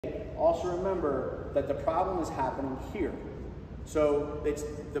also remember that the problem is happening here. So it's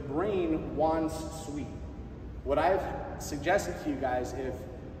the brain wants sweet. What I've suggested to you guys, if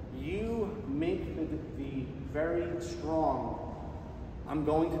you make the very strong, I'm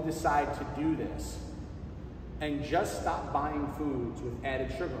going to decide to do this, and just stop buying foods with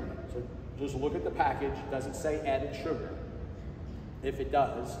added sugar in it. So just look at the package. Does it say added sugar? If it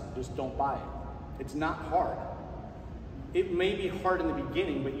does, just don't buy it. It's not hard. It may be hard in the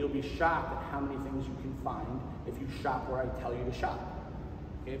beginning, but you'll be shocked at how many things you can find if you shop where I tell you to shop.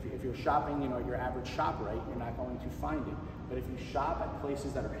 Okay? If you're shopping, your average ShopRite, you're not going to find it. But if you shop at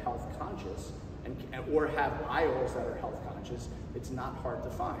places that are health conscious or have aisles that are health conscious, it's not hard to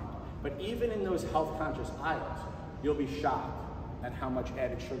find. But even in those health conscious aisles, you'll be shocked at how much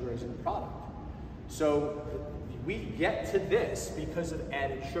added sugar is in the product. So we get to this because of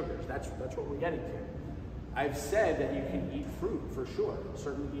added sugars. That's what we're getting to. I've said that you can eat fruit for sure,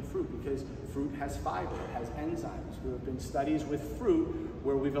 certainly eat fruit, because fruit has fiber, it has enzymes. There have been studies with fruit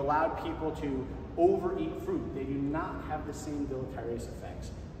where we've allowed people to overeat fruit. They do not have the same deleterious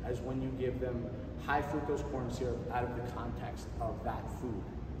effects as when you give them high fructose corn syrup out of the context of that food,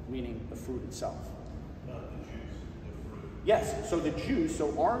 meaning the fruit itself. Not the juice, the fruit. Yes, so the juice, so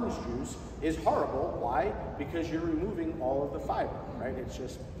orange juice is horrible. Why? Because you're removing all of the fiber, right? It's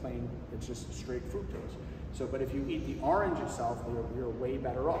just plain, it's just straight fructose. So, but if you eat the orange itself, you're way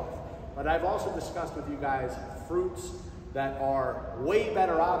better off. But I've also discussed with you guys fruits that are way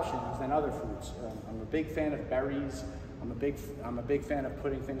better options than other fruits. I'm a big fan of berries. I'm a big fan of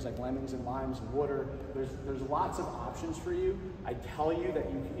putting things like lemons and limes in water. There's lots of options for you. I tell you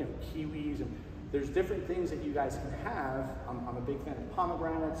that you know, kiwis, and there's different things that you guys can have. I'm a big fan of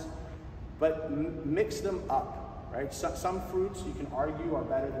pomegranates, but mix them up, right? Some fruits you can argue are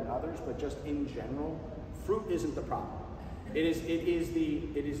better than others, but just in general, fruit isn't the problem. It is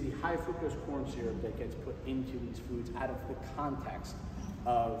the high fructose corn syrup that gets put into these foods out of the context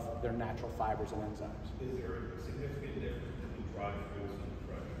of their natural fibers and enzymes. Is there a significant difference between dried fruits and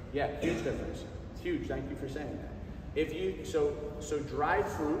fresh? Yeah, huge difference. It's huge. Thank you for saying that. If you so dried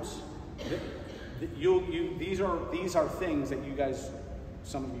fruits, these are things that you guys,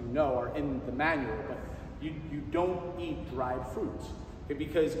 some of you know, are in the manual, but you don't eat dried fruits, okay?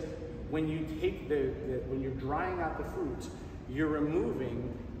 Because when you take when you're drying out the fruits, you're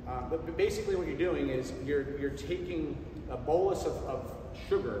removing. But basically, what you're doing is you're taking a bolus of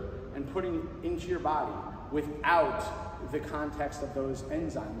sugar and putting into your body without the context of those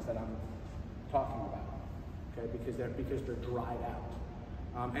enzymes that I'm talking about. Okay, because they're dried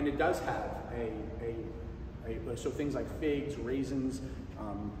out, and it does have so things like figs, raisins,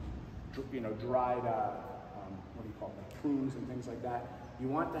 dried what do you call it, like prunes and things like that. You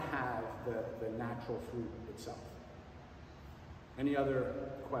want to have the natural fruit itself. Any other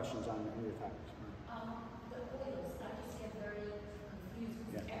questions on any of that? The oils, I just get very confused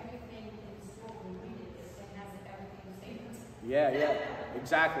because everything in the store when we read it has everything the same. Yeah,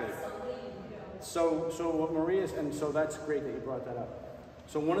 exactly. So what Maria's, and so that's great that you brought that up.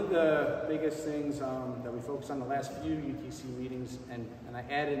 So one of the biggest things that we focused on the last few UTC meetings, and I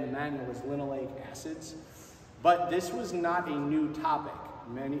added in the manual, is linoleic acids. But this was not a new topic.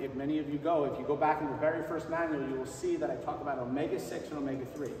 If many of you go back in the very first manual, you will see that I talk about omega-6 and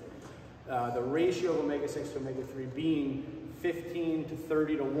omega-3. The ratio of omega-6 to omega-3 being 15 to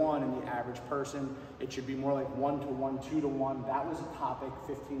 30 to 1 in the average person. It should be more like 1 to 1, 2 to 1. That was a topic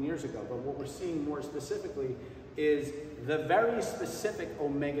 15 years ago. But what we're seeing more specifically is the very specific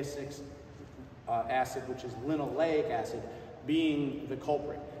omega-6 acid, which is linoleic acid, being the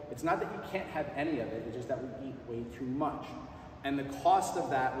culprit. It's not that you can't have any of it, it's just that we eat way too much. And the cost of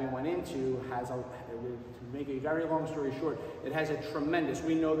that we went into to make a very long story short, it has a tremendous,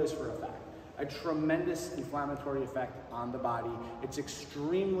 we know this for a fact, a tremendous inflammatory effect on the body. It's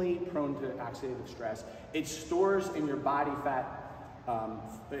extremely prone to oxidative stress. It stores in your body fat,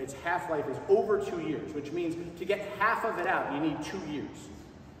 its half-life is over 2 years, which means to get half of it out, you need 2 years.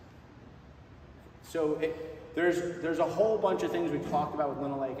 So there's a whole bunch of things we talked about with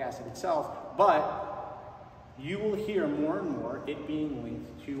linoleic acid itself, but you will hear more and more it being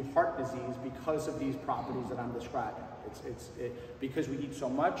linked to heart disease because of these properties that I'm describing. Because we eat so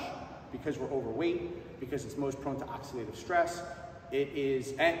much, because we're overweight, because it's most prone to oxidative stress.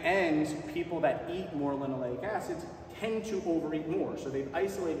 And people that eat more linoleic acids tend to overeat more. So they've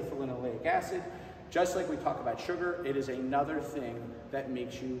isolated for linoleic acid. Just like we talk about sugar, it is another thing that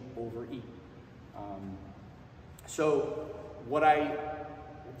makes you overeat.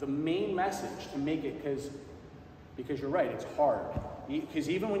 The main message to make it, because you're right, it's hard. Because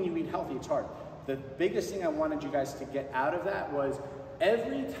even when you eat healthy, it's hard. The biggest thing I wanted you guys to get out of that was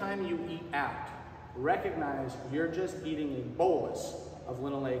every time you eat out, recognize you're just eating a bolus of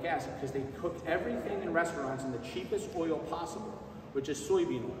linoleic acid because they cook everything in restaurants in the cheapest oil possible, which is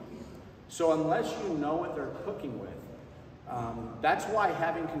soybean oil. So unless you know what they're cooking with, that's why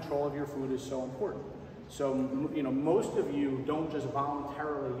having control of your food is so important. So, most of you don't just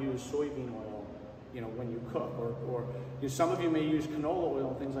voluntarily use soybean oil, when you cook, or some of you may use canola oil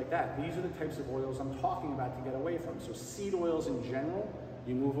and things like that. These are the types of oils I'm talking about to get away from. So seed oils in general,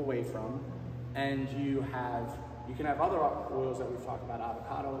 you move away from, and you can have other oils that we've talked about,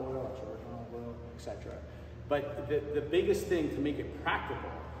 avocado oil, extra virgin olive oil, etc. But the biggest thing to make it practical,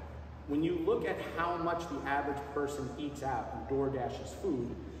 when you look at how much the average person eats out and DoorDash's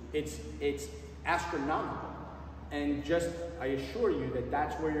food, it's astronomical. And I assure you that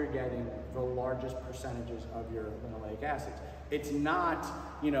that's where you're getting the largest percentages of your linoleic acids. It's not,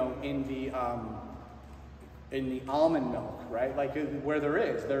 in the almond milk, right? Like where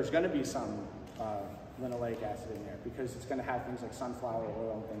there's going to be some linoleic acid in there because it's going to have things like sunflower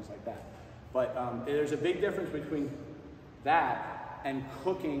oil and things like that. But there's a big difference between that and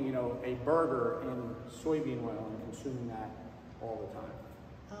cooking, a burger in soybean oil and consuming that all the time.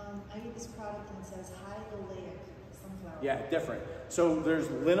 I eat this product and it says high oleic sunflower. Yeah, different. So there's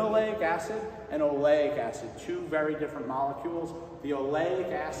linoleic acid and oleic acid, two very different molecules. The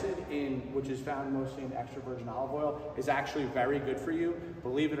oleic acid, which is found mostly in extra virgin olive oil, is actually very good for you.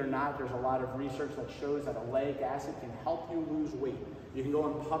 Believe it or not, there's a lot of research that shows that oleic acid can help you lose weight. You can go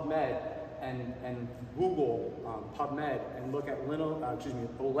on PubMed and Google PubMed and look at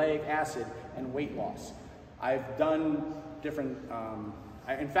oleic acid and weight loss. I've done different,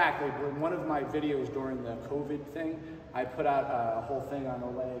 in fact, in one of my videos during the COVID thing, I put out a whole thing on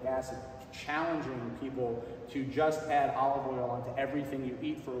oleic acid, challenging people to just add olive oil onto everything you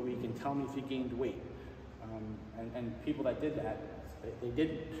eat for a week and tell me if you gained weight. And people that did that, they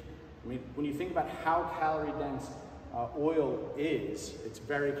didn't. I mean, when you think about how calorie dense oil is, it's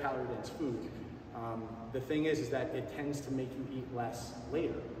very calorie dense food. The thing is that it tends to make you eat less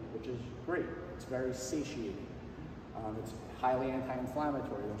later, which is great. It's very satiating. It's highly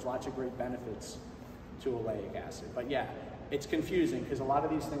anti-inflammatory. There's lots of great benefits to oleic acid. But yeah, it's confusing because a lot of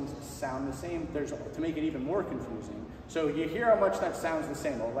these things sound the same. To make it even more confusing. So you hear how much that sounds the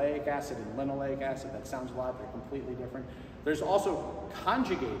same. Oleic acid and linoleic acid, that sounds a lot. They're completely different. There's also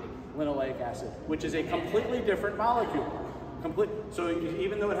conjugated linoleic acid, which is a completely different molecule. So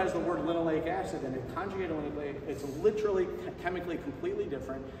even though it has the word linoleic acid in it, conjugated linoleic, it's literally chemically completely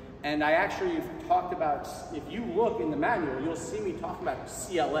different. And I actually talked about, if you look in the manual, you'll see me talking about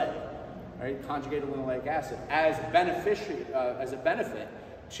CLA, right? Conjugated linoleic acid, as a benefit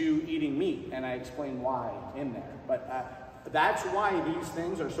to eating meat, and I explain why in there. But that's why these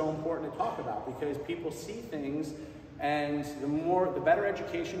things are so important to talk about, because people see things, and the better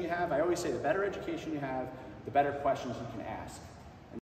education you have, I always say the better education you have, the better questions you can ask.